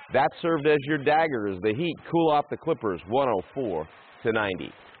 That served as your dagger as the Heat cool off the Clippers 104-90.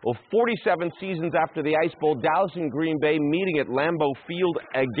 Well, 47 seasons after the Ice Bowl, Dallas and Green Bay meeting at Lambeau Field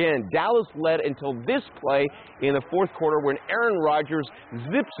again. Dallas led until this play in the fourth quarter when Aaron Rodgers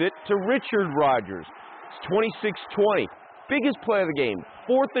zips it to Richard Rodgers. It's 26-20. Biggest play of the game,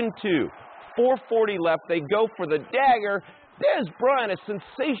 4th and 2. 4:40 left. They go for the dagger. Dez Bryant, a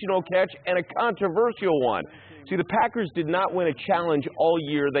sensational catch and a controversial one. See, the Packers did not win a challenge all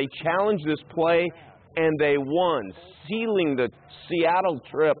year. They challenged this play, and they won, sealing the Seattle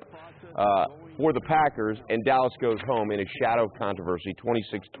trip for the Packers, and Dallas goes home in a shadow of controversy,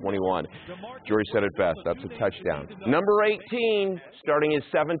 26-21. Jory said it best. That's a touchdown. Number 18, starting his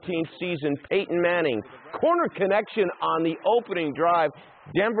 17th season, Peyton Manning. Corner connection on the opening drive.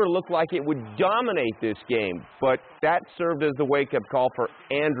 Denver looked like it would dominate this game, but that served as the wake-up call for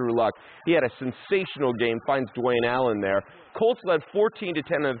Andrew Luck. He had a sensational game, finds Dwayne Allen there. Colts led 14-10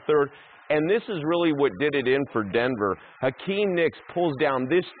 in the third, and this is really what did it in for Denver. Hakeem Nicks pulls down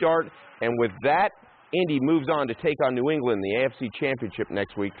this start, and with that, Indy moves on to take on New England in the AFC Championship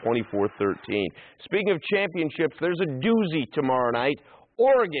next week, 24-13. Speaking of championships, there's a doozy tomorrow night.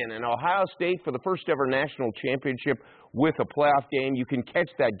 Oregon and Ohio State for the first ever national championship with a playoff game. You can catch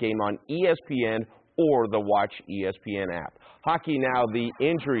that game on ESPN or the Watch ESPN app. Hockey now, the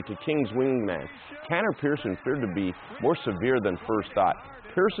injury to Kings wingman Tanner Pearson appeared to be more severe than first thought.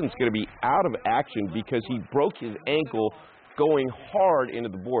 Pearson's going to be out of action because he broke his ankle going hard into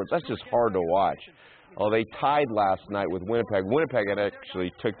the boards. That's just hard to watch. Oh, they tied last night with Winnipeg. Winnipeg had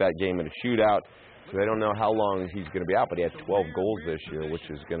actually took that game in a shootout, so they don't know how long he's going to be out, but he had 12 goals this year, which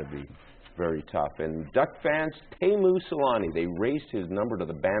is going to be very tough. And Duck fans, Teemu Selanne, they raised his number to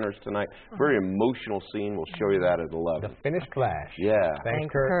the banners tonight. Very emotional scene. We'll show you that at 11. The Finnish Flash. Yeah.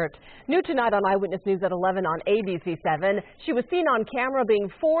 Thanks, Kurt. New tonight on Eyewitness News at 11 on ABC7. She was seen on camera being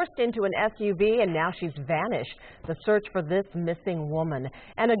forced into an SUV, and now she's vanished. The search for this missing woman.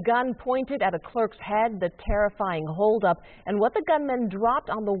 And a gun pointed at a clerk's head, the terrifying holdup, and what the gunman dropped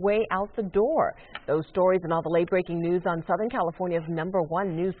on the way out the door. Those stories and all the late-breaking news on Southern California's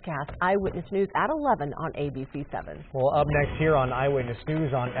 #1 newscast, Eyewitness News at 11 on ABC7. Well, up next here on Eyewitness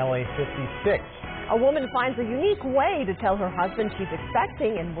News on LA56. A woman finds a unique way to tell her husband she's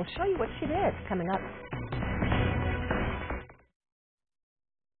expecting, and we'll show you what she did coming up.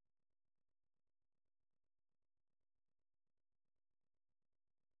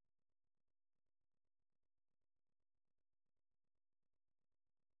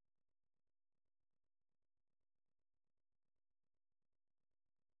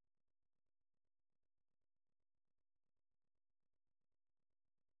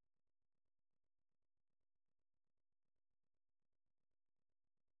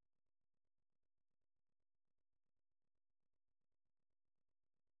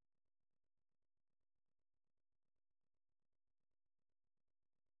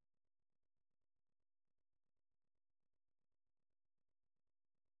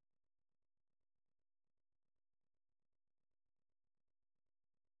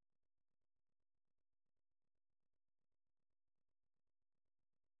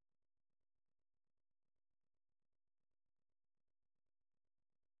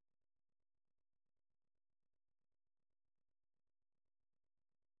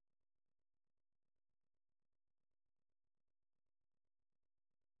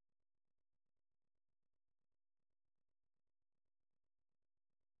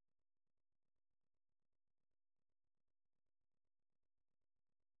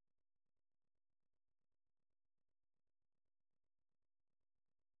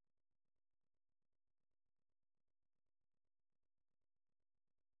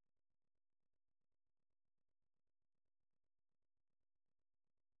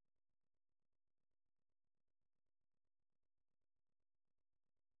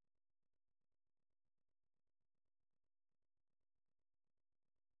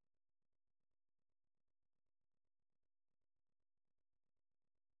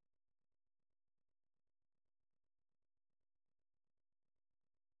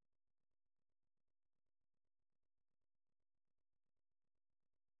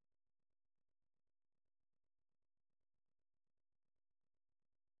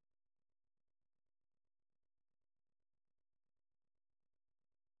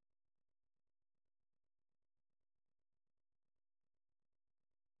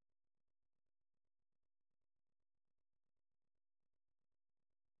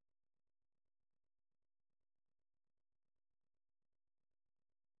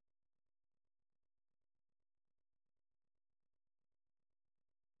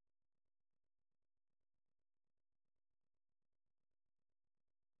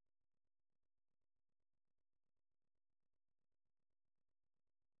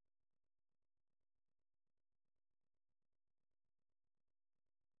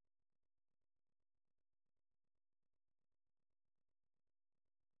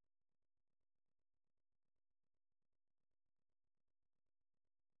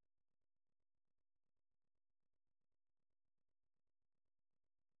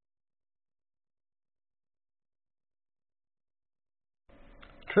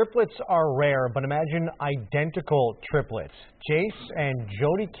 Triplets are rare, but imagine identical triplets. Jace and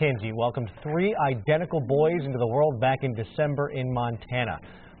Jody Kinsey welcomed 3 identical boys into the world back in December in Montana.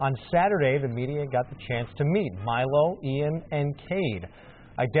 On Saturday, the media got the chance to meet Milo, Ian, and Cade.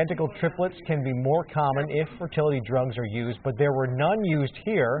 Identical triplets can be more common if fertility drugs are used, but there were none used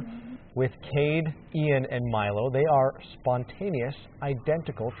here with Cade, Ian, and Milo. They are spontaneous,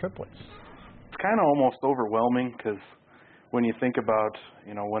 identical triplets. It's kind of almost overwhelming because when you think about,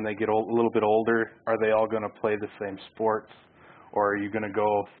 when they get a little bit older, are they all going to play the same sports? Or are you going to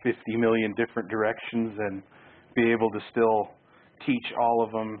go 50 million different directions and be able to still teach all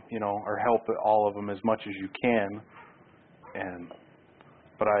of them, or help all of them as much as you can?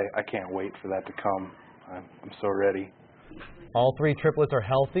 But I can't wait for that to come. I'm so ready. All three triplets are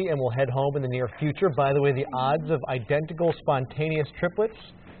healthy and will head home in the near future. By the way, the odds of identical spontaneous triplets,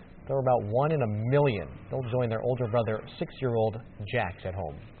 they're about 1 in a million. They'll join their older brother, 6-year-old Jax, at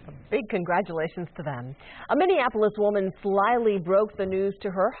home. Big congratulations to them. A Minneapolis woman slyly broke the news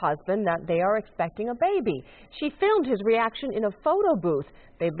to her husband that they are expecting a baby. She filmed his reaction in a photo booth.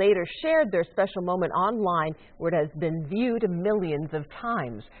 They later shared their special moment online, where it has been viewed millions of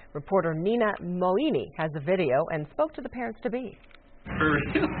times. Reporter Nina Moini has the video and spoke to the parents-to-be.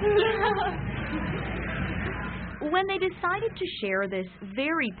 When they decided to share this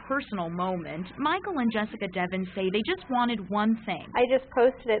very personal moment, Michael and Jessica Devins say they just wanted one thing. I just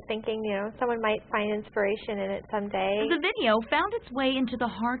posted it thinking, someone might find inspiration in it someday. The video found its way into the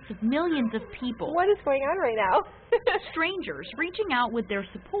hearts of millions of people. What is going on right now? Strangers reaching out with their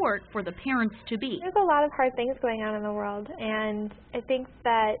support for the parents-to-be. There's a lot of hard things going on in the world, and I think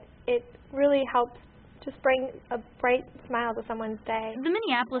that it really helps just bring a bright smile to someone's day. The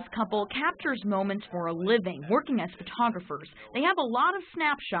Minneapolis couple captures moments for a living, working as photographers. They have a lot of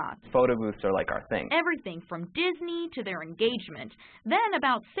snapshots. Photo booths are like our thing. Everything from Disney to their engagement. Then,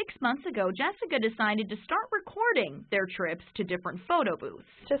 about 6 months ago, Jessica decided to start recording their trips to different photo booths.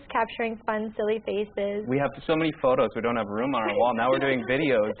 Just capturing fun, silly faces. We have so many photos, we don't have room on our wall. Now we're doing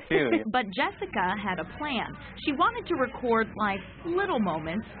videos, too. But Jessica had a plan. She wanted to record, little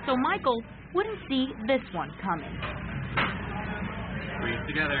moments, so Michael wouldn't see this one coming. Breathe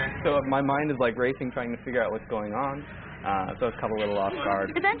together. So my mind is racing, trying to figure out what's going on. So it's caught a little off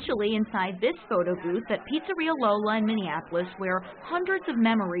guard. Eventually, inside this photo booth at Pizzeria Lola in Minneapolis, where hundreds of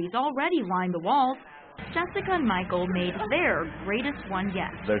memories already line the walls, Jessica and Michael made their greatest one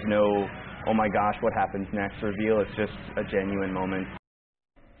yet. There's no, oh my gosh, what happens next reveal. It's just a genuine moment.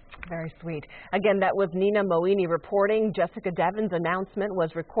 Very sweet. Again, that was Nina Moini reporting. Jessica Devins' announcement was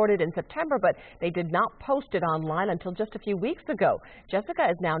recorded in September, but they did not post it online until just a few weeks ago. Jessica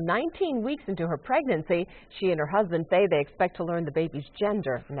is now 19 weeks into her pregnancy. She and her husband say they expect to learn the baby's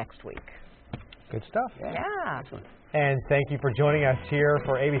gender next week. Good stuff. Yeah. And thank you for joining us here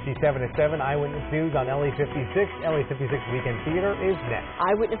for ABC7 at 7 Eyewitness News on LA56. LA56 Weekend Theater is next.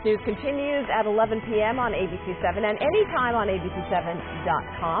 Eyewitness News continues at 11 p.m. on ABC7 and anytime on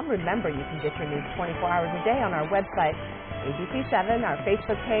ABC7.com. Remember, you can get your news 24 hours a day on our website, ABC7, our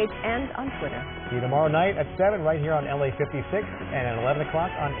Facebook page, and on Twitter. See you tomorrow night at 7 right here on LA56 and at 11 o'clock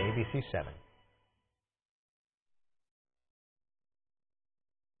on ABC7.